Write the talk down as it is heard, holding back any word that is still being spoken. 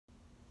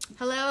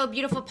Hello,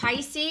 beautiful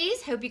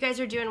Pisces. Hope you guys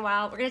are doing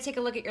well. We're going to take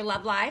a look at your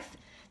love life.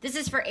 This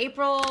is for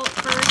April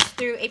 1st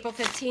through April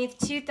 15th,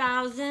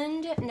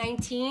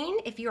 2019.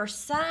 If you are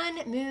sun,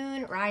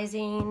 moon,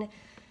 rising,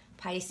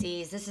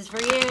 Pisces, this is for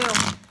you.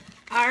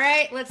 All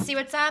right, let's see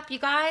what's up, you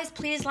guys.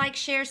 Please like,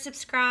 share,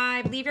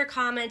 subscribe, leave your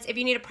comments. If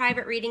you need a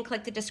private reading,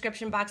 click the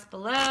description box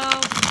below.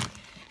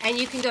 And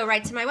you can go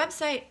right to my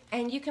website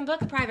and you can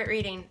book a private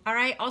reading. All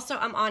right, also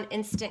I'm on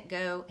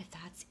Instantgo if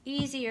that's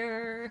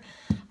easier.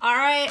 All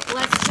right,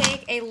 let's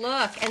take a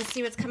look and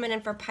see what's coming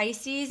in for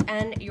Pisces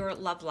and your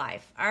love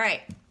life. All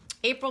right,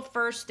 April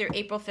 1st through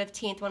April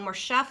 15th. One more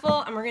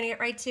shuffle and we're gonna get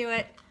right to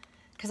it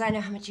because I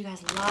know how much you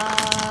guys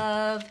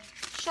love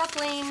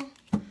shuffling.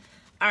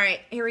 All right,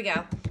 here we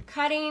go.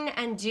 Cutting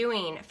and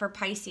doing for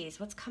Pisces.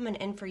 What's coming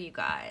in for you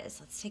guys?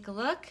 Let's take a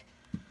look.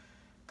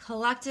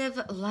 Collective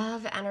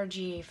love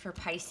energy for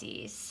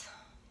Pisces.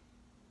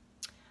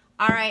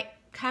 All right,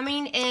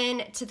 coming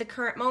in to the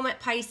current moment,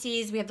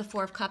 Pisces, we have the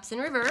Four of Cups in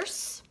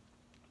reverse.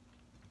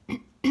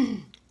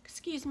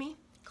 Excuse me,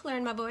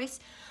 clearing my voice.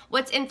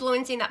 What's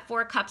influencing that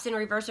Four Cups in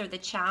reverse or the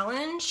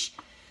challenge?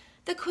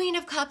 The Queen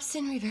of Cups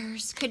in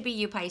reverse. Could be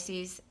you,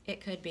 Pisces. It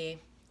could be.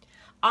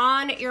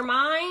 On your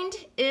mind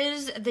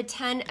is the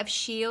Ten of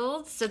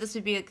Shields. So this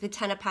would be like the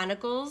Ten of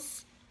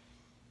Pentacles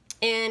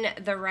in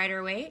the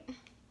Rider-Waite.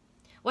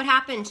 What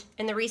happened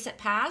in the recent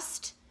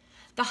past?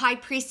 The High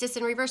Priestess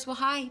in reverse. Well,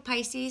 hi,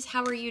 Pisces.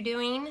 How are you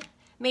doing?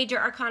 Major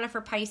Arcana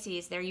for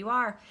Pisces. There you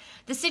are.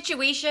 The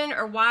situation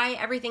or why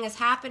everything is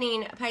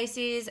happening,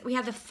 Pisces. We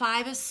have the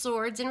Five of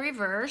Swords in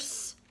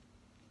reverse.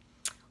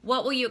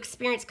 What will you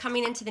experience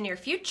coming into the near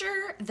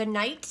future? The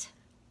Knight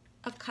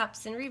of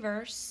Cups in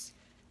reverse.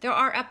 There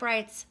are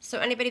uprights. So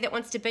anybody that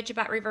wants to bitch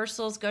about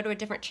reversals, go to a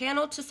different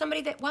channel to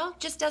somebody that, well,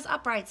 just does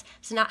uprights.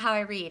 It's not how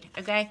I read,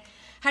 okay?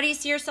 How do you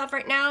see yourself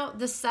right now?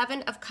 The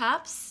Seven of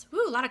Cups.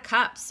 Ooh, a lot of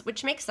cups,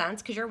 which makes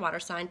sense because you're a water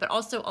sign, but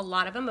also a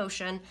lot of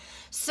emotion.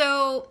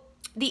 So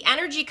the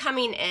energy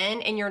coming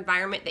in your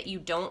environment that you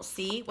don't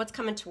see, what's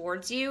coming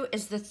towards you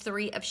is the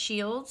Three of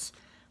Shields,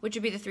 which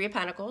would be the Three of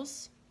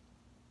Pentacles.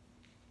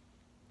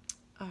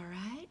 All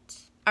right.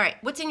 All right,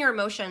 what's in your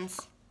emotions,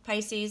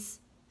 Pisces?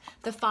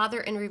 The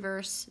Father in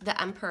reverse,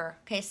 the Emperor.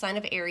 Okay, sign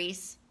of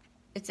Aries.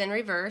 It's in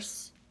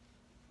reverse.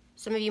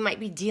 Some of you might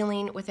be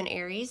dealing with an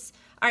Aries.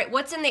 All right,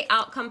 what's in the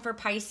outcome for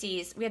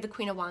Pisces? We have the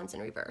Queen of Wands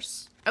in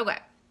reverse. Okay,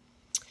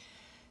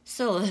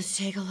 so let's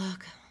take a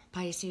look,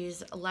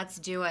 Pisces. Let's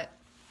do it.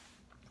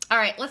 All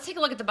right, let's take a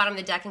look at the bottom of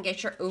the deck and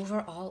get your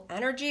overall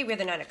energy. We have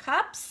the Nine of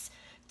Cups,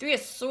 Three of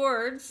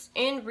Swords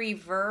in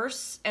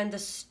reverse, and the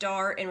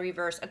Star in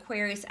reverse.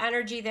 Aquarius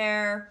energy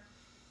there.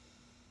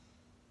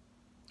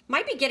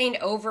 Might be getting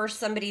over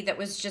somebody that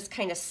was just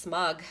kind of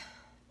smug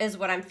is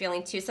what I'm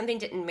feeling too. Something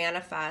didn't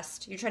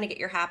manifest. You're trying to get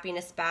your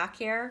happiness back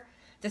here.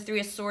 The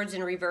Three of Swords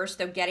in reverse,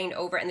 though, getting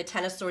over, and the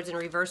Ten of Swords in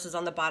reverse is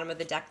on the bottom of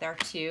the deck there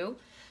too.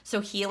 So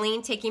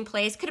healing taking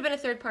place. Could have been a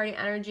third-party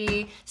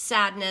energy,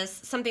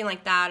 sadness, something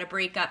like that, a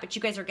breakup, but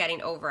you guys are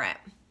getting over it.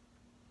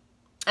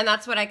 And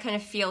that's what I kind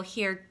of feel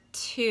here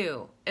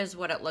too, is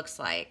what it looks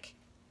like.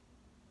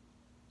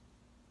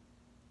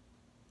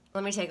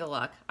 Let me take a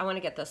look. I want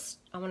to get this.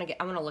 I want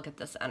to look at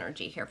this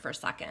energy here for a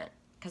second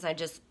because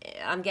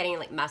I'm getting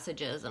like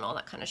messages and all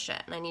that kind of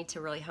shit, and I need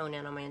to really hone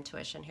in on my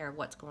intuition here of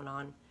what's going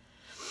on.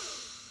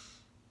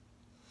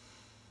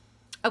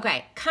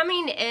 Okay,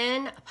 coming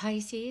in,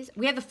 Pisces,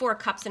 we have the Four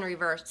Cups in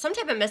reverse. Some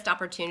type of missed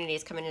opportunity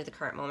is coming into the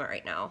current moment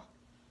right now,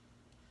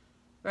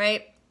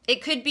 right?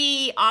 It could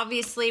be,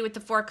 obviously, with the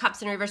Four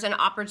Cups in reverse, an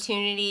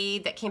opportunity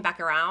that came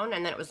back around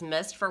and then it was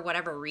missed for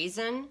whatever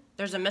reason.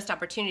 There's a missed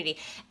opportunity.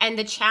 And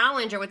the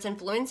challenge or what's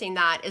influencing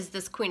that is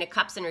this Queen of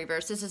Cups in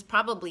reverse. This is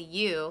probably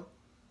you,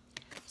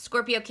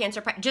 Scorpio,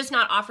 Cancer, just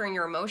not offering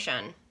your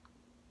emotion.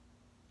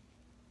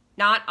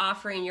 Not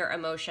offering your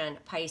emotion,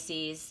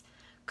 Pisces.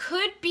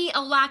 Could be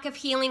a lack of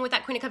healing with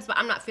that Queen of Cups, but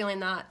I'm not feeling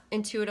that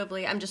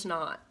intuitively. I'm just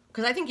not.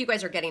 Because I think you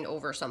guys are getting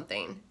over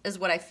something is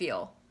what I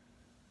feel.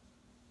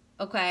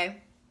 Okay?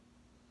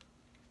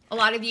 A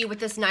lot of you with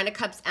this Nine of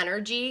Cups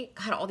energy,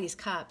 God, all these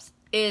cups,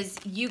 is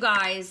you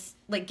guys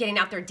like getting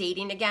out there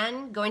dating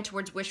again, going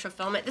towards wish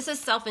fulfillment. This is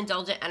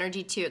self-indulgent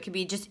energy too. It could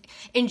be just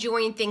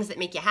enjoying things that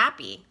make you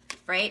happy,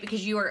 right?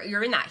 Because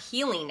you're in that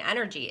healing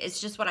energy.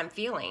 It's just what I'm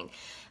feeling.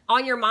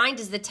 On your mind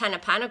is the Ten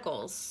of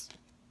Pentacles.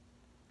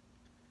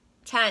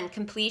 10,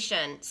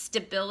 completion,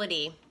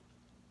 stability,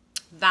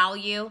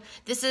 value.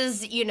 This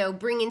is, you know,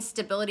 bringing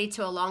stability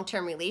to a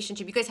long-term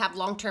relationship. You guys have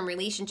long-term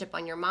relationship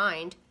on your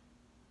mind.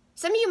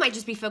 Some of you might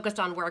just be focused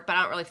on work, but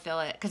I don't really feel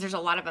it because there's a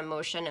lot of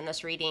emotion in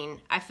this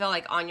reading. I feel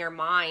like on your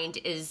mind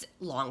is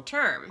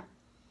long-term.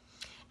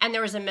 And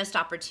there was a missed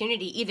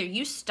opportunity. Either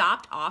you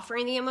stopped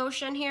offering the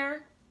emotion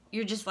here.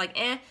 You're just like,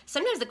 eh.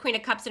 Sometimes the Queen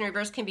of Cups in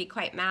reverse can be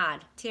quite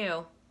mad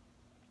too.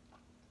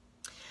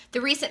 The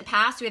recent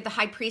past, we have the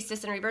High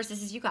Priestess in reverse.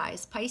 This is you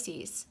guys,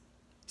 Pisces.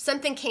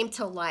 Something came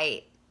to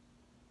light.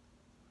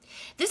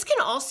 This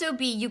can also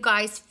be you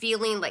guys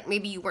feeling like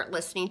maybe you weren't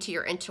listening to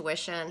your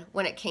intuition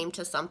when it came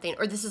to something,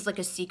 or this is like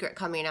a secret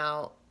coming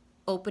out,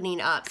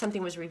 opening up,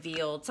 something was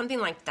revealed, something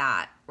like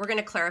that. We're going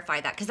to clarify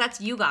that because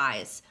that's you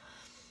guys.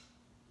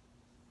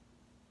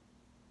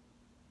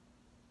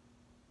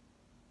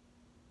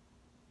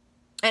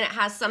 And it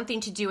has something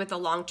to do with a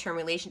long-term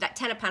relation. That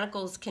 10 of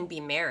Pentacles can be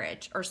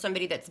marriage or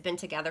somebody that's been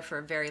together for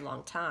a very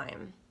long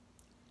time.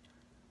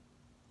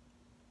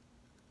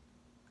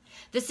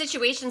 The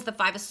situation's the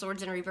 5 of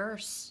Swords in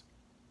reverse.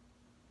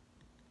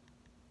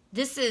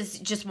 This is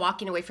just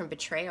walking away from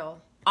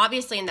betrayal.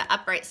 Obviously, in the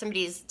upright,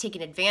 somebody's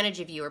taking advantage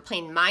of you or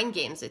playing mind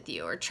games with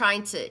you or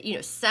trying to, you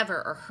know,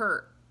 sever or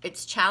hurt.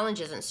 It's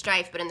challenges and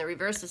strife. But in the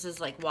reverse, this is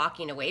like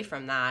walking away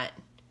from that.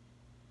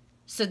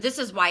 So this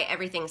is why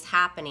everything's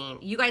happening.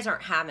 You guys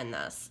aren't having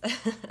this.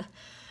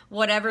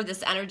 Whatever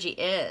this energy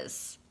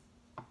is.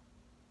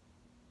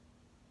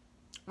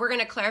 We're going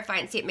to clarify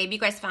and see it. Maybe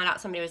you guys found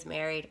out somebody was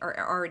married or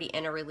already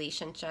in a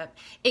relationship.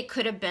 It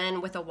could have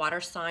been with a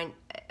water sign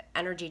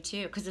energy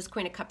too, because this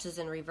Queen of Cups is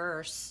in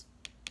reverse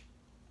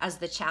as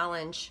the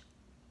challenge.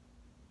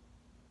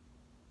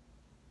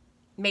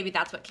 Maybe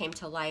that's what came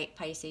to light,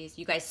 Pisces.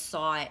 You guys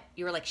saw it.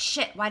 You were like,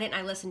 shit, why didn't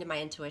I listen to my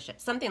intuition?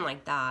 Something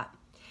like that.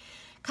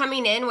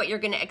 Coming in, what you're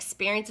going to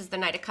experience is the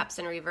Knight of Cups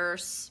in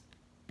reverse.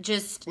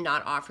 Just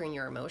not offering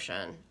your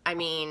emotion. I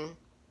mean,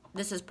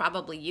 this is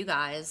probably you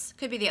guys.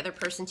 Could be the other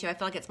person too. I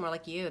feel like it's more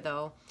like you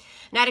though.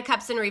 Knight of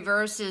Cups in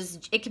reverse is,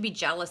 it could be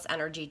jealous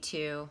energy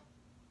too.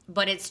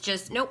 But it's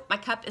just, nope, my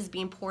cup is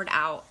being poured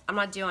out. I'm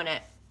not doing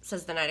it,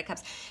 says the Knight of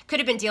Cups. Could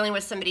have been dealing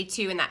with somebody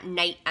too in that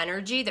Knight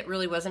energy that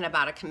really wasn't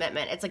about a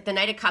commitment. It's like the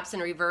Knight of Cups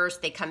in reverse.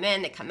 They come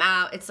in, they come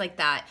out. It's like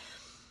that,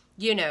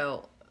 you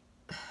know,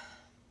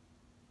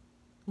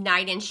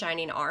 knight in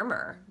shining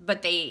armor.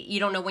 But you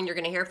don't know when you're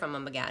going to hear from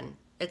them again.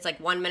 It's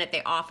like 1 minute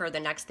they offer, the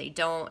next they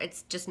don't.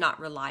 It's just not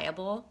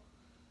reliable.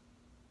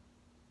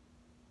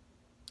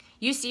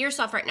 You see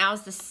yourself right now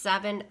as the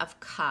 7 of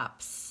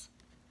Cups.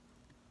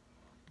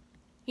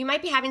 You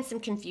might be having some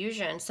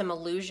confusion, some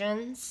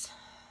illusions.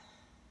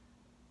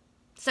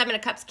 7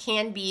 of Cups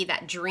can be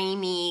that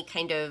dreamy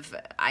kind of,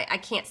 I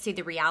can't see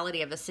the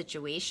reality of a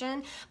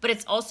situation, but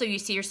it's also you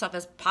see yourself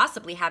as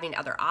possibly having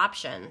other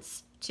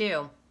options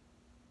too.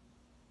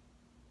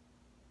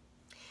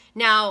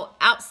 Now,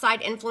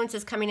 outside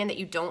influences coming in that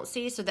you don't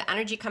see, so the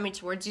energy coming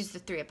towards you is the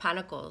 3 of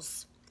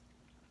Pentacles.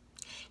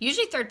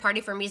 Usually third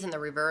party for me is in the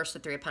reverse, the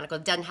 3 of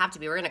Pentacles. It doesn't have to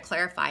be. We're going to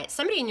clarify it.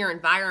 Somebody in your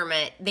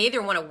environment, they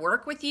either want to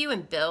work with you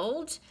and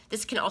build.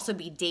 This can also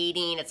be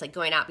dating. It's like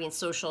going out, being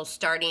social,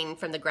 starting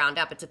from the ground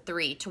up. It's a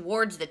 3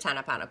 towards the 10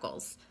 of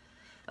Pentacles.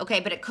 Okay,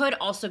 but it could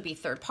also be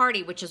third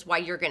party, which is why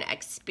you're going to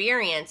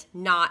experience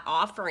not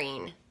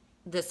offering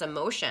this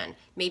emotion.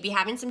 Maybe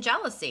having some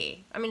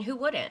jealousy. I mean, who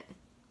wouldn't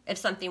if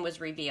something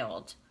was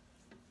revealed?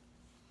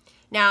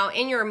 Now,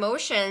 in your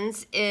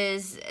emotions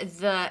is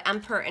the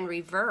Emperor in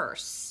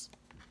reverse.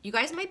 You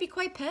guys might be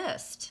quite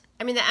pissed.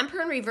 I mean, the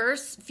Emperor in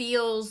reverse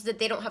feels that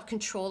they don't have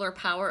control or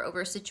power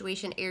over a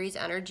situation, Aries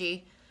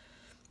energy.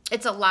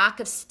 It's a lack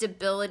of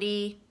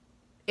stability.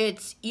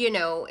 It's, you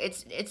know,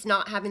 it's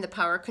not having the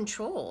power of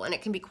control, and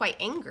it can be quite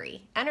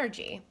angry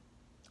energy.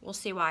 We'll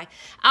see why.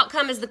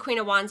 Outcome is the Queen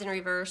of Wands in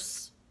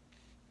reverse.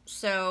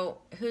 So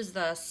who's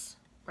this,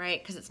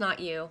 right? Because it's not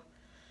you.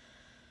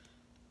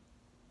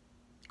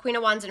 Queen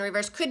of Wands in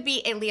reverse could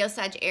be a Leo,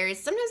 Sag,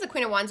 Aries. Sometimes the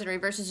Queen of Wands in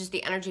reverse is just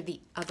the energy of the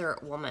other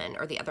woman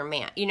or the other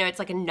man. You know, it's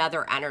like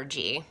another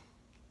energy.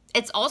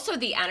 It's also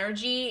the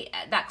energy,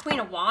 that Queen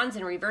of Wands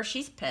in reverse,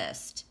 she's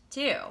pissed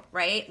too,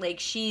 right? Like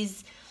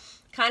she's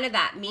kind of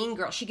that mean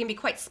girl. She can be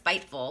quite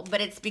spiteful,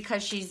 but it's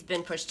because she's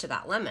been pushed to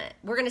that limit.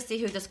 We're going to see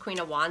who this Queen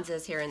of Wands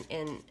is here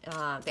in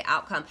the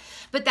outcome.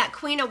 But that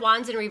Queen of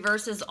Wands in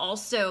reverse is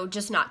also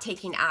just not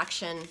taking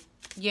action.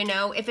 You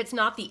know, if it's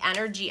not the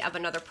energy of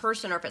another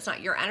person or if it's not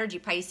your energy,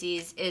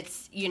 Pisces,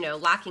 it's, you know,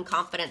 lacking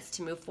confidence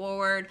to move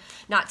forward,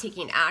 not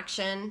taking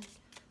action.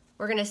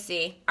 We're going to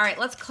see. All right,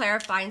 let's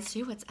clarify and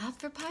see what's up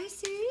for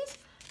Pisces.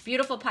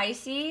 Beautiful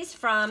Pisces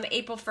from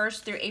April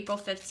 1st through April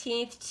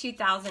 15th,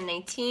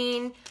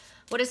 2019.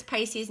 What does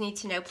Pisces need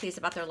to know, please,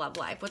 about their love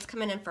life? What's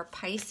coming in for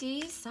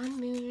Pisces?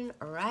 Sun, Moon,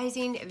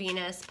 Rising,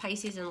 Venus,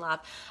 Pisces, and love.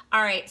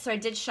 All right, so I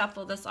did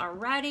shuffle this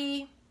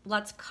already.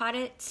 Let's cut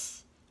it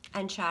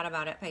and chat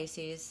about it,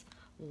 Pisces.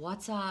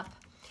 What's up?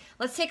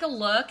 Let's take a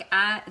look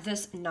at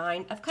this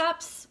 9 of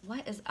Cups.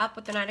 What is up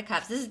with the 9 of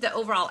Cups? This is the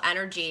overall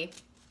energy.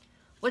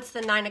 What's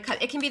the 9 of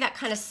Cups? It can be that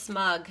kind of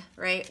smug,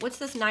 right? What's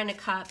this 9 of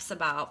Cups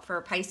about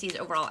for Pisces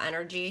overall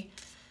energy?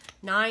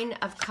 9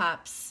 of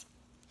Cups.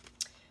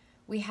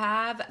 We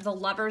have the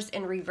Lovers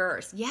in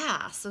reverse.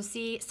 Yeah, so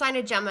see, sign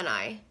of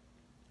Gemini.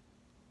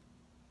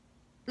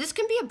 This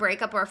can be a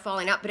breakup or a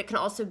falling out, but it can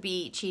also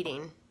be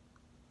cheating.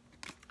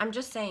 I'm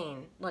just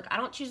saying. Look, I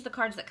don't choose the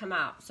cards that come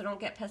out, so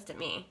don't get pissed at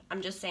me.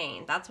 I'm just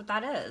saying. That's what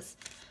that is.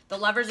 The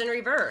Lovers in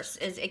reverse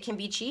is it can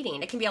be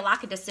cheating. It can be a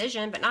lack of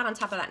decision, but not on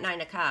top of that 9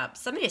 of Cups.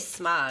 Somebody is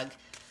smug,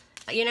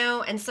 you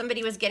know, and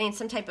somebody was getting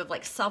some type of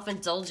like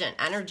self-indulgent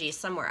energy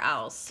somewhere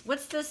else.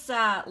 What's this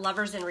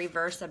Lovers in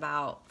reverse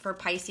about for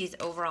Pisces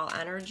overall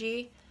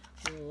energy?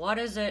 What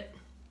is it?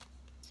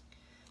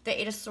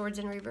 The 8 of Swords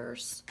in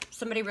reverse.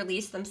 Somebody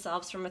released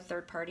themselves from a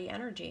third-party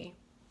energy.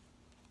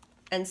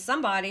 And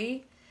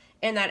somebody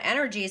in that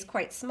energy is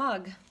quite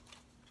smug.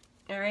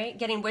 All right,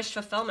 getting wish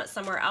fulfillment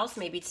somewhere else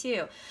maybe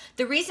too.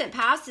 The recent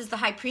past is the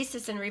High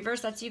Priestess in reverse.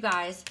 That's you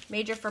guys.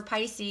 Major for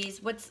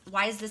Pisces.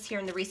 Why is this here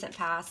in the recent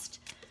past?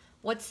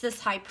 What's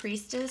this High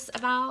Priestess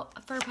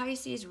about for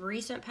Pisces?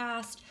 Recent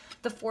past.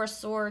 The Four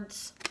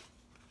Swords.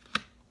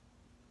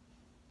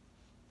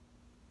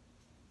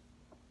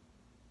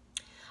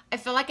 I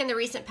feel like in the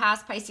recent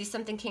past, Pisces,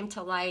 something came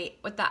to light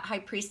with that High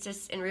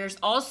Priestess in reverse.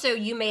 Also,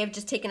 you may have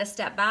just taken a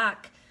step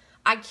back.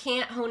 I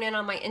can't hone in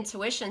on my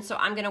intuition, so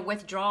I'm going to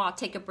withdraw,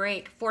 take a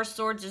break. Four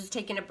Swords is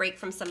taking a break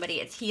from somebody.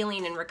 It's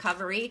healing and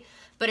recovery,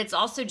 but it's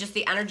also just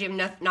the energy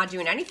of not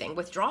doing anything.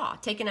 Withdraw,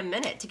 taking a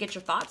minute to get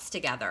your thoughts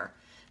together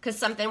because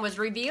something was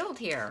revealed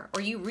here,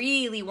 or you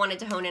really wanted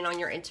to hone in on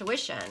your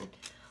intuition.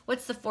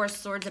 What's the Four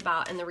Swords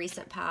about in the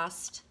recent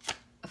past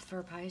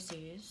for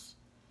Pisces?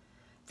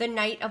 The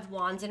Knight of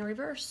Wands in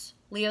reverse.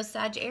 Leo,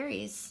 Sag,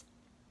 Aries.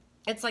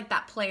 It's like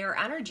that player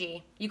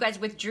energy. You guys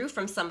withdrew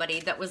from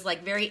somebody that was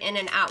like very in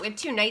and out. We have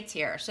two knights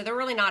here, so they're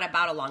really not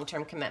about a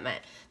long-term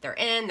commitment. They're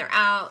in, they're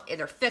out,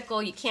 they're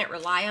fickle. You can't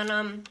rely on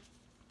them.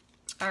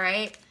 All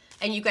right?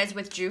 And you guys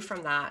withdrew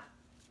from that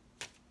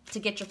to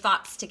get your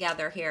thoughts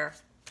together here.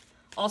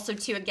 Also,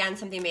 too, again,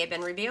 something may have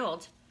been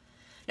revealed.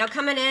 Now,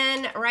 coming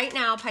in right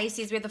now,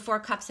 Pisces, we have the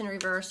Four Cups in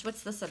reverse.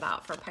 What's this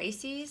about for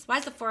Pisces? Why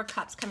is the Four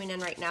Cups coming in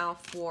right now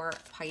for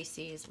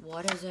Pisces?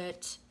 What is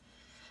it?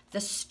 The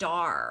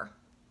Star.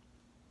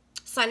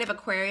 Sign of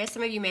Aquarius.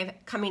 Some of you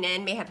coming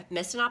in may have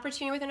missed an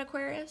opportunity with an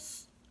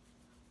Aquarius.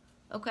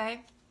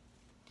 Okay.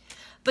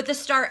 But the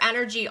Star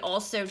energy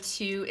also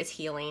too is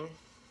healing.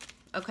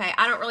 Okay.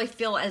 I don't really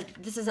feel as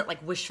this isn't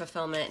like wish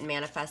fulfillment and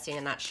manifesting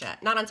and that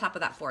shit. Not on top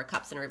of that Four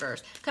Cups in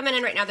reverse. Coming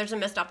in right now, there's a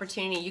missed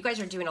opportunity. You guys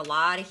are doing a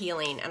lot of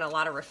healing and a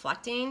lot of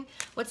reflecting.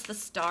 What's the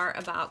Star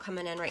about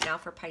coming in right now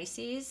for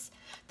Pisces?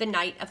 The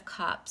Knight of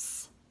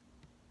Cups.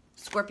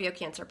 Scorpio,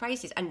 Cancer,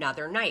 Pisces,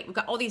 another Knight. We've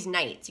got all these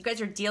Knights. You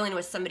guys are dealing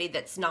with somebody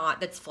that's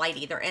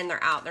flighty. They're in,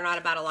 they're out. They're not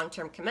about a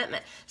long-term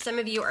commitment. Some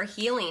of you are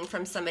healing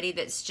from somebody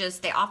that's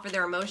just, they offer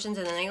their emotions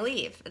and then they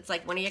leave. It's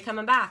like, when are you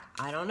coming back?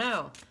 I don't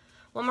know.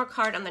 One more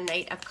card on the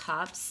Knight of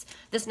Cups.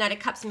 This Knight of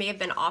Cups may have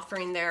been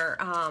offering their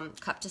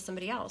cup to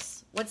somebody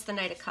else. What's the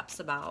Knight of Cups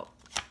about?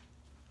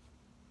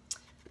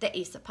 The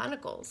Ace of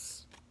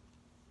Pentacles.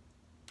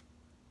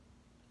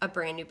 A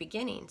brand new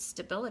beginning,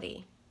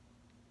 stability.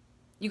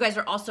 You guys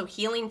are also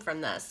healing from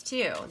this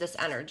too, this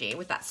energy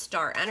with that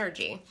Star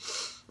energy.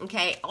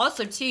 Okay.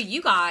 Also too, you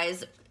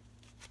guys,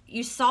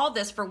 you saw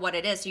this for what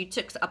it is. So you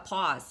took a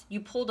pause. You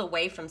pulled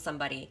away from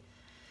somebody.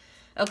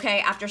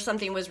 Okay. After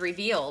something was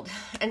revealed.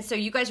 And so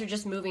you guys are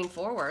just moving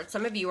forward.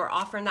 Some of you are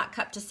offering that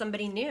cup to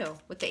somebody new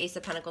with the Ace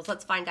of Pentacles.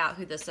 Let's find out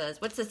who this is.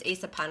 What's this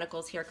Ace of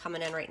Pentacles here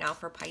coming in right now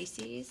for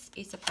Pisces?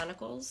 Ace of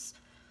Pentacles.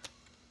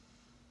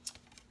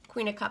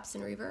 Queen of Cups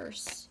in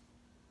reverse.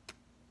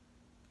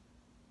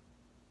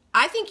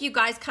 I think you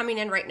guys coming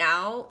in right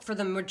now, for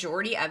the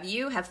majority of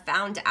you, have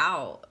found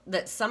out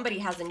that somebody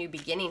has a new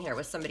beginning here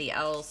with somebody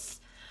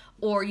else,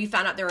 or you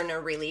found out they're in a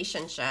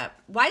relationship.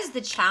 Why is the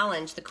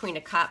challenge the Queen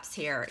of Cups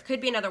here? It could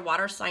be another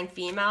water sign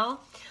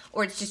female,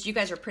 or it's just you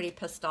guys are pretty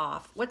pissed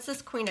off. What's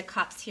this Queen of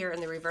Cups here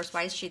in the reverse?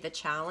 Why is she the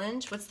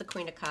challenge? What's the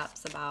Queen of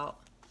Cups about?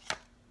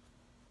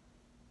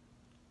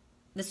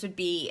 This would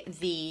be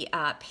the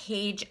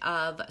Page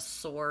of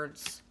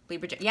Swords.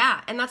 Libra,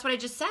 yeah, and that's what I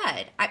just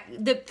said.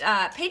 The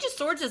Page of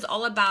Swords is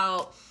all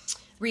about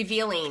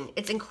revealing.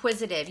 It's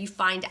inquisitive. You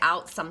find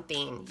out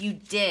something. You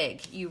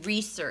dig. You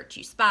research.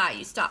 You spy.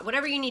 You stop.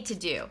 Whatever you need to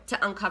do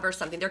to uncover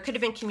something. There could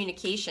have been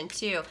communication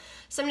too.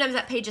 Sometimes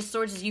that Page of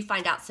Swords is you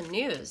find out some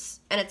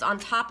news, and it's on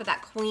top of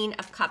that Queen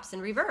of Cups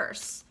in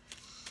reverse.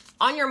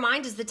 On your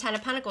mind is the Ten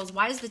of Pentacles.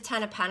 Why is the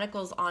Ten of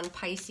Pentacles on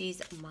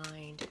Pisces'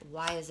 mind?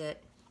 Why is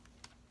it?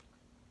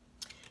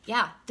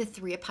 Yeah, the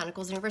Three of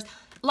Pentacles in reverse.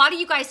 A lot of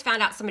you guys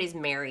found out somebody's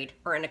married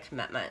or in a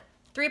commitment.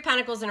 Three of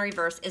Pentacles in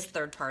reverse is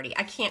third party.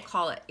 I can't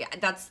call it. Yeah,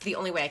 that's the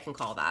only way I can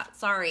call that.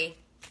 Sorry.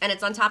 And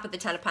it's on top of the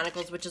Ten of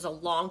Pentacles, which is a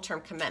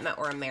long-term commitment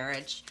or a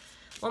marriage.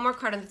 One more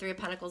card on the Three of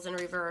Pentacles in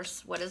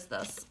reverse. What is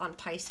this on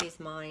Pisces'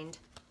 mind?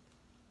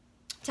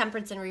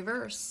 Temperance in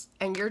reverse.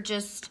 And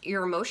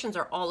your emotions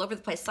are all over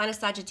the place. Sign of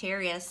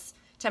Sagittarius.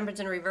 Temperance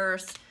in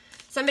reverse.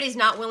 Somebody's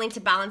not willing to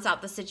balance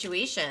out the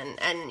situation.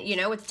 And, you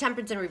know, with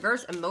Temperance in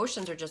reverse,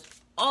 emotions are just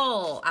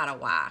all out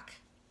of whack.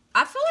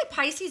 I feel like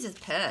Pisces is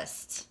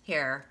pissed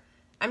here.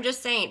 I'm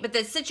just saying. But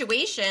the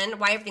situation,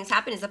 why everything's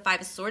happening, is the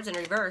Five of Swords in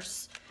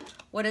reverse.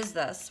 What is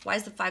this? Why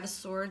is the Five of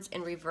Swords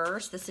in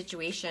reverse? The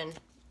situation,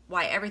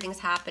 why everything's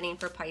happening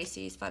for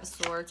Pisces. Five of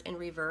Swords in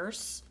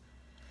reverse.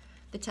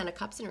 The Ten of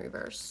Cups in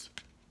reverse.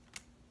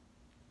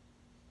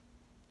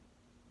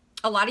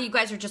 A lot of you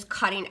guys are just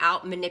cutting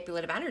out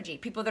manipulative energy.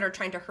 People that are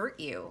trying to hurt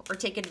you or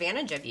take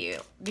advantage of you.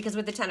 Because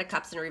with the Ten of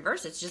Cups in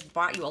reverse, it's just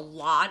brought you a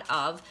lot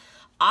of,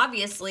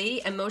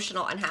 obviously,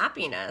 emotional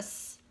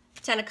unhappiness.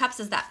 Ten of Cups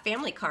is that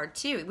family card,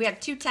 too. We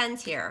have two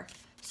tens here.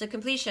 So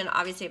completion,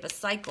 obviously, of a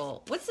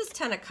cycle. What's this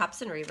Ten of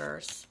Cups in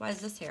reverse? Why is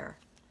this here?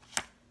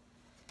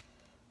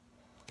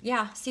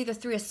 Yeah, see the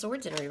Three of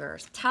Swords in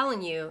reverse.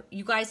 Telling you,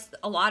 you guys,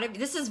 a lot of,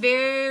 this is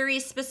very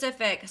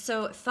specific.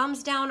 So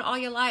thumbs down all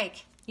you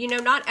like. You know,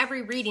 not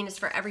every reading is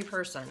for every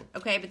person,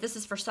 okay? But this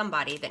is for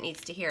somebody that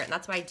needs to hear it. And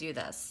that's why I do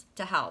this,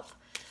 to help.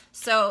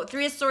 So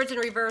Three of Swords in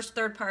reverse,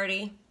 third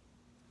party.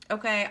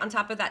 Okay, on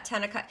top of that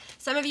 10 of Cups.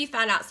 Some of you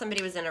found out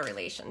somebody was in a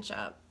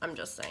relationship. I'm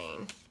just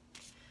saying.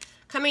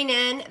 Coming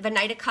in, the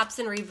Knight of Cups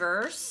in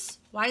reverse.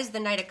 Why is the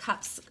Knight of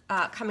Cups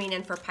coming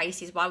in for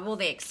Pisces? Why will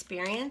they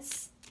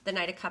experience the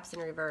Knight of Cups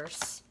in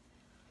reverse?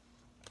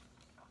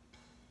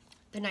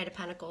 The Knight of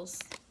Pentacles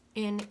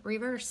in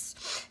reverse.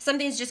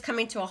 Something's just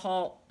coming to a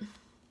halt.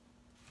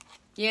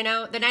 You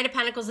know, the Knight of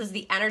Pentacles is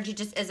the energy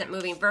just isn't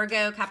moving.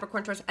 Virgo,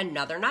 Capricorn, Taurus,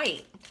 another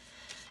Knight.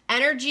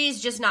 Energy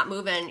is just not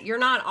moving. You're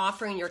not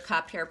offering your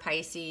cup here,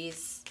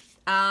 Pisces.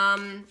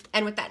 And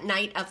with that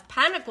Knight of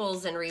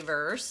Pentacles in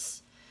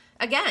reverse,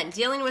 again,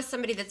 dealing with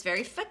somebody that's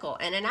very fickle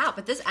in and out,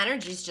 but this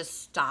energy is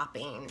just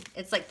stopping.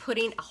 It's like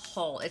putting a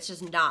halt. It's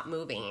just not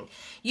moving.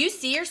 You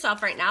see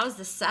yourself right now as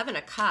the Seven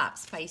of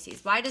Cups,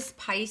 Pisces. Why does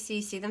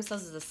Pisces see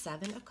themselves as the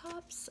Seven of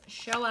Cups?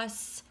 Show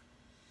us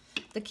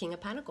the King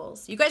of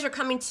Pentacles. You guys are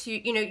coming to,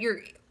 you know,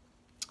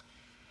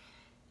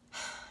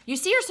 you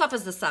see yourself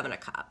as the Seven of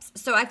Cups.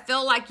 So I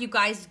feel like you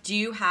guys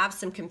do have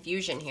some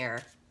confusion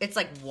here. It's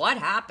like, what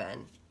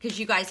happened? Because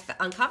you guys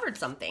uncovered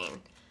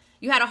something.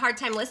 You had a hard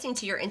time listening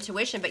to your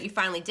intuition, but you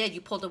finally did.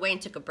 You pulled away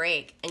and took a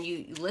break, and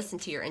you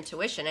listened to your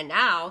intuition. And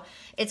now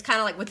it's kind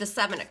of like with the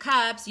Seven of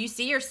Cups, you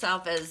see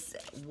yourself as,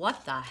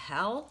 what the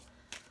hell?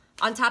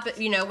 On top of,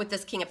 you know, with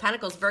this King of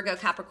Pentacles, Virgo,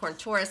 Capricorn,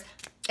 Taurus,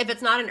 if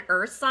it's not an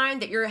earth sign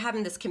that you're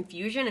having this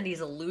confusion and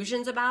these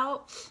illusions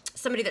about,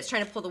 somebody that's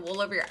trying to pull the wool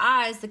over your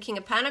eyes, the King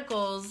of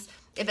Pentacles,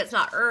 if it's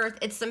not earth,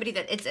 it's somebody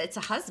that, it's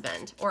a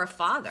husband or a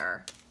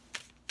father.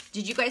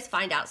 Did you guys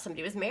find out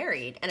somebody was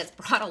married? And it's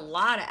brought a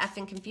lot of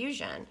effing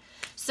confusion.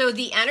 So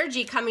the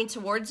energy coming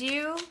towards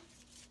you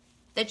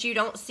that you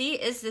don't see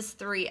is this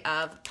Three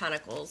of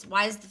Pentacles.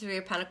 Why is the Three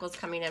of Pentacles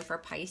coming in for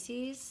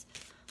Pisces?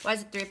 Why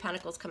is the Three of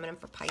Pentacles coming in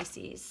for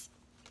Pisces?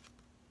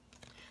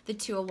 The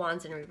Two of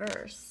Wands in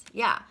reverse.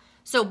 Yeah.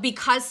 So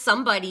because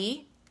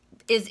somebody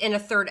is in a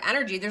third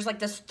energy, there's like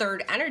this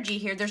third energy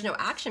here. There's no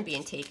action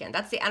being taken.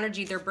 That's the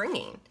energy they're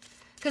bringing.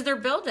 Because they're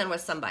building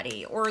with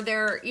somebody. Or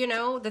they're, you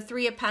know, the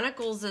Three of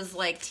Pentacles is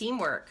like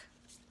teamwork.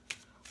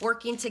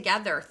 Working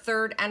together.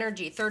 Third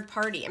energy. Third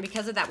party. And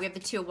because of that, we have the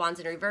Two of Wands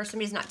in reverse.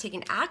 Somebody's not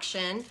taking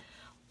action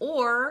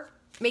or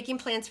making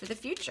plans for the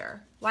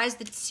future. Why is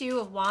the Two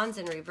of Wands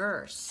in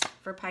reverse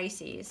for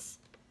Pisces?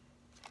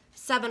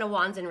 Seven of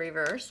Wands in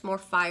reverse. More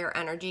fire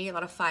energy. A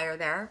lot of fire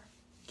there.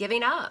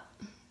 Giving up.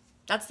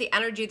 That's the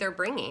energy they're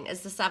bringing,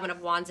 is the Seven of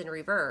Wands in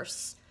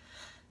reverse.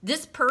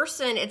 This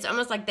person, it's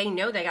almost like they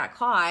know they got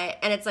caught,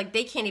 and it's like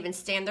they can't even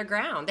stand their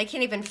ground. They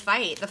can't even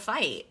fight the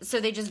fight, so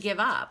they just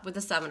give up with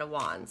the Seven of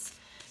Wands.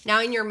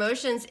 Now, in your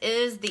emotions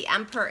is the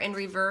Emperor in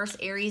reverse,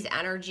 Aries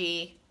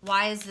energy.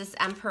 Why is this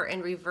Emperor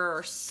in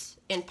reverse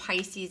in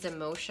Pisces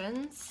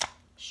emotions?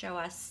 Show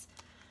us.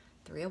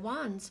 Three of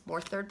Wands,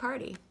 more third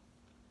party.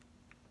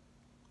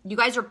 You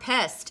guys are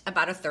pissed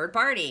about a third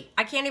party.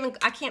 I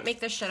can't make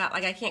this shit up.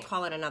 Like, I can't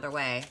call it another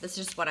way. This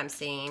is just what I'm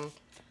seeing.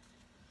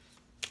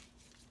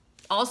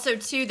 Also,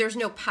 too, there's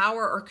no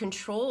power or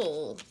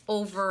control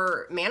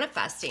over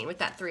manifesting with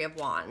that Three of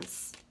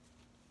Wands.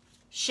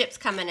 Ships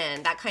coming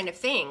in, that kind of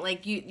thing.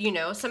 Like, you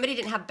know, somebody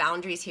didn't have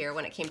boundaries here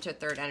when it came to a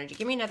third energy.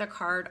 Give me another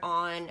card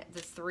on the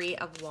Three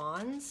of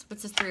Wands.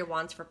 What's this Three of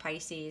Wands for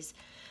Pisces?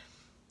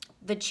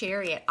 The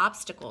Chariot,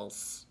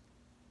 obstacles.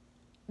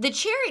 The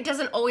Chariot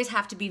doesn't always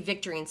have to be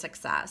victory and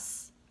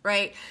success,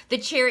 right? The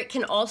Chariot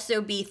can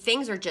also be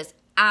things are just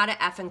out of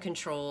effing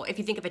control. If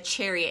you think of a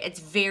chariot, it's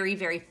very,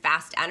 very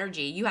fast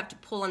energy. You have to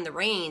pull in the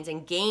reins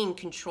and gain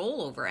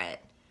control over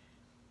it.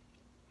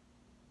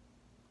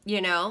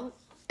 You know?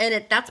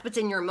 And that's what's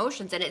in your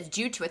emotions, and it's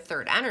due to a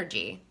third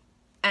energy.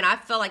 And I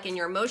feel like in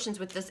your emotions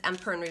with this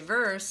Emperor in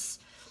reverse,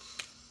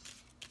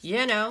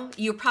 you know,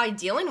 you're probably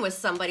dealing with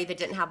somebody that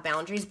didn't have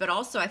boundaries, but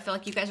also I feel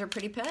like you guys are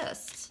pretty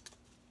pissed.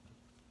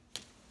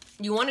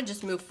 You want to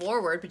just move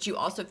forward, but you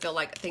also feel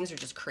like things are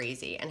just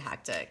crazy and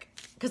hectic.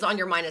 Because on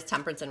your mind is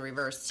Temperance in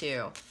reverse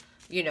too.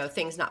 You know,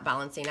 things not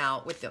balancing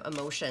out with the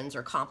emotions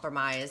or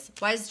compromise.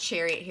 Why is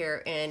Chariot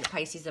here in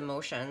Pisces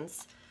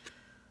emotions?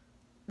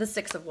 The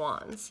Six of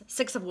Wands.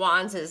 Six of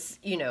Wands is,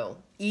 you know,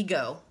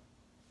 ego.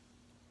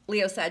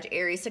 Leo, Sag,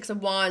 Aries. Six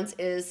of Wands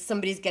is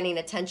somebody's getting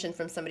attention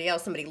from somebody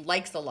else. Somebody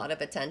likes a lot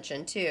of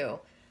attention too.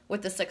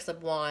 With the Six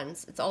of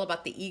Wands, it's all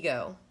about the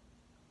ego.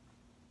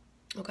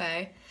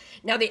 Okay.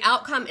 Now the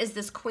outcome is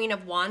this Queen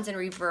of Wands in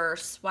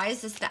reverse. Why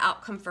is this the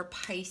outcome for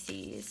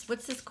Pisces?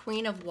 What's this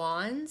Queen of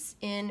Wands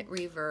in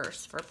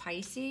reverse for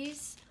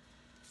Pisces?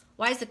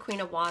 Why is the Queen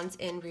of Wands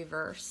in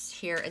reverse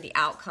here in the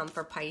outcome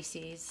for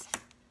Pisces?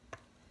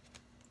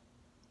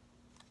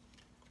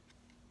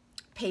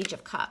 Page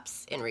of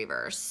Cups in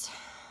reverse.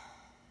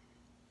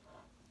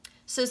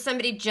 So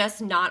somebody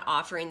just not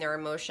offering their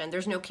emotion.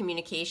 There's no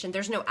communication.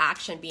 There's no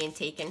action being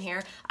taken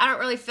here. I don't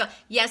really feel,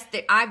 yes,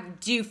 I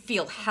do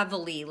feel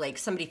heavily like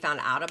somebody found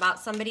out about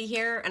somebody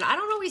here. And I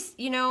don't always,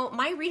 you know,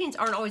 my readings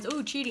aren't always,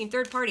 oh, cheating,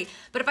 third party.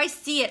 But if I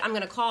see it, I'm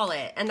going to call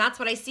it. And that's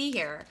what I see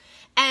here.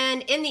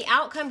 And in the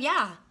outcome,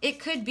 yeah, it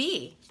could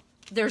be.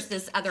 There's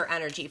this other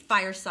energy,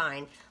 fire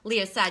sign,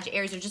 Leo, Sag,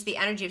 Aries are just the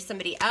energy of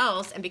somebody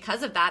else. And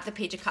because of that, the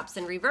Page of Cups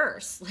in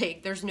reverse.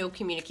 Like, there's no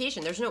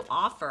communication. There's no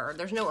offer.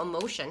 There's no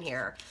emotion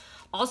here.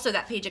 Also,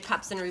 that Page of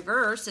Cups in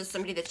reverse is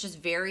somebody that's just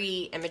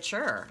very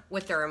immature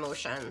with their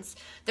emotions.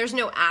 There's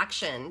no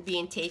action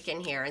being taken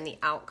here in the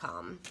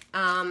outcome.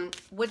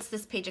 What's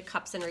this Page of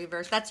Cups in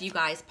reverse? That's you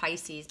guys,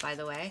 Pisces, by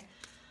the way.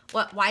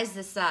 Why is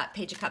this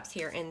Page of Cups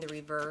here in the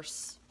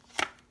reverse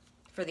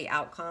for the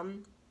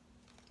outcome?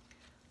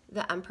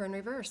 The Emperor in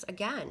reverse,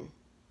 again,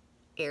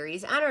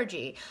 Aries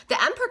energy.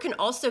 The Emperor can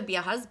also be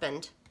a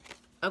husband,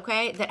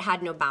 okay, that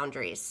had no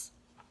boundaries.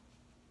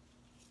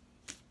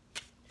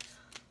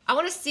 I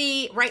want to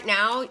see right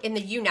now in the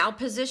you now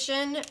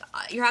position,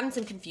 you're having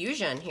some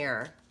confusion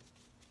here,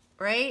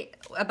 right?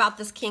 About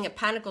this King of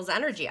Pentacles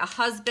energy, a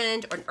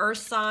husband or an earth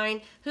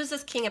sign. Who's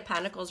this King of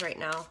Pentacles right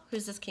now?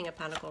 Who's this King of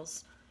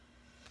Pentacles?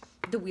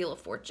 The Wheel of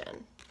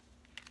Fortune.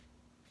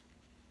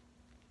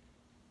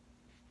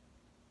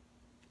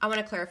 I want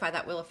to clarify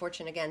that Wheel of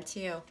Fortune again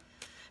too,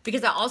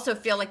 because I also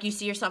feel like you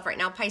see yourself right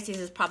now, Pisces,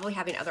 is probably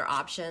having other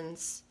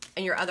options,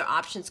 and your other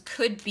options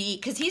could be,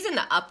 because he's in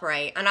the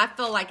upright, and I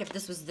feel like if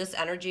this was this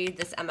energy,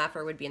 this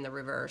MFer would be in the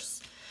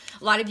reverse.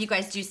 A lot of you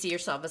guys do see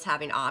yourself as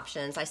having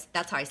options.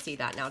 That's how I see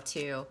that now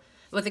too.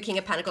 With the King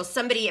of Pentacles,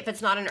 somebody, if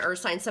it's not an earth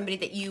sign, somebody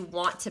that you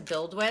want to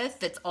build with,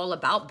 that's all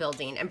about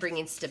building and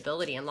bringing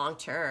stability and long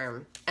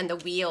term. And the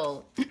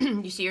wheel,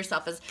 you see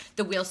yourself as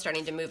the wheel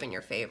starting to move in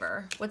your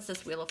favor. What's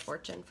this Wheel of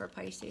Fortune for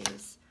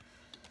Pisces?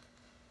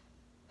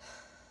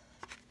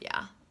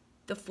 Yeah,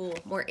 the Fool,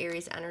 more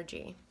Aries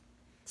energy,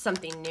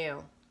 something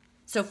new.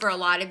 So for a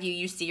lot of you,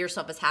 you see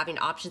yourself as having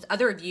options.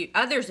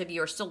 Others of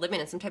you are still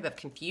living in some type of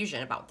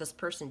confusion about what this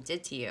person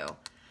did to you.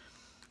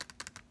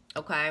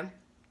 Okay.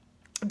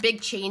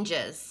 Big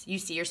changes you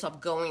see yourself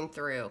going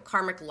through,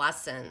 karmic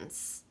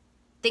lessons,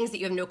 things that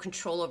you have no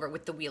control over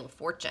with the Wheel of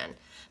Fortune.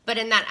 But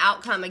in that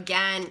outcome,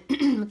 again,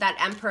 with that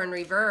Emperor in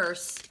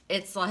reverse,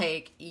 it's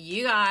like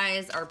you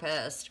guys are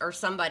pissed, or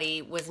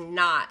somebody was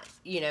not,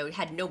 you know,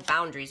 had no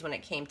boundaries when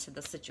it came to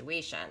the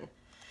situation.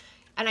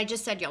 And I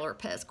just said y'all are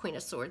pissed. Queen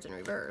of Swords in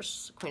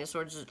reverse. Queen of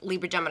Swords is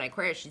Libra, Gemini,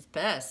 Aquarius. She's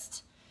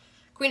pissed.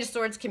 Queen of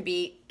Swords can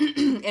be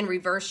in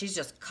reverse. She's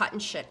just cutting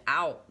shit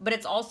out. But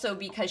it's also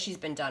because she's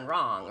been done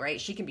wrong, right?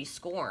 She can be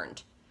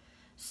scorned.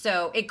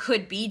 So it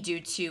could be due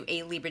to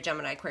a Libra,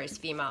 Gemini, Aquarius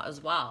female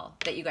as well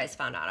that you guys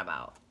found out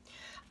about.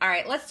 All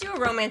right, let's do a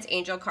romance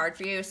angel card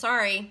for you.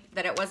 Sorry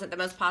that it wasn't the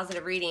most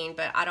positive reading,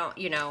 but I don't,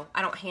 you know,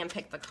 I don't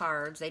handpick the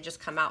cards. They just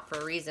come out for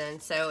a reason.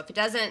 So if it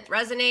doesn't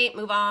resonate,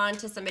 move on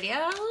to somebody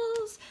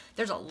else.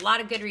 There's a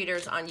lot of good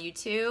readers on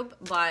YouTube,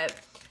 but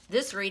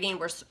this reading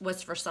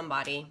was for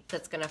somebody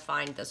that's going to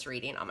find this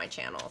reading on my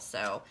channel.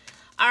 So,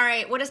 all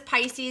right, what does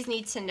Pisces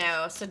need to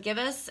know? So give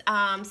us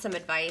some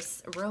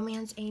advice.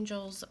 Romance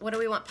angels, what do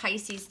we want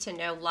Pisces to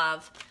know?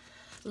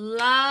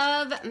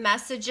 Love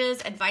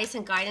messages, advice,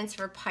 and guidance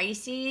for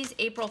Pisces,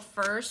 April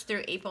 1st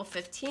through April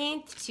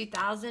 15th,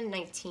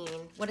 2019.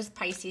 What does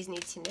Pisces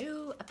need to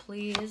know,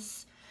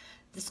 please?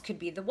 This could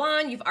be the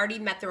one. You've already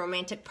met the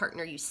romantic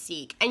partner you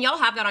seek. And y'all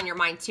have that on your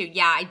mind too.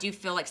 Yeah, I do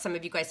feel like some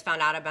of you guys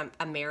found out about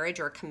a marriage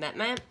or a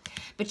commitment,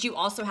 but you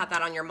also have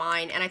that on your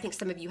mind. And I think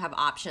some of you have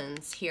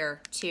options here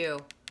too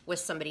with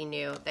somebody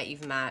new that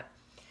you've met.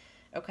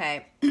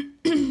 Okay.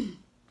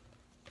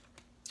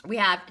 We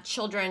have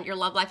children. Your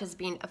love life is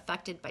being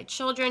affected by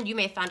children. You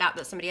may have found out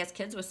that somebody has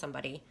kids with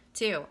somebody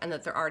too, and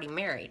that they're already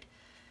married,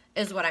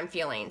 is what I'm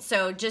feeling.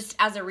 So just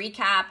as a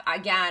recap,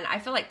 again, I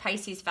feel like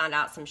Pisces found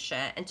out some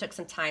shit and took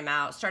some time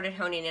out, started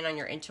honing in on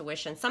your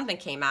intuition. Something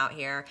came out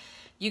here.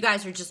 You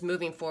guys are just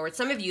moving forward.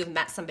 Some of you have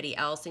met somebody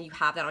else and you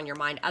have that on your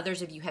mind.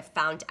 Others of you have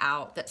found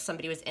out that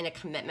somebody was in a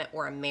commitment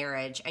or a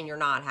marriage and you're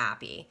not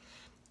happy,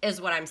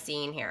 is what I'm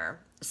seeing here.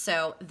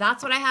 So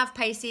that's what I have,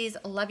 Pisces.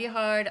 Love you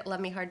hard. Love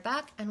me hard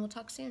back. And we'll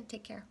talk soon.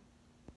 Take care.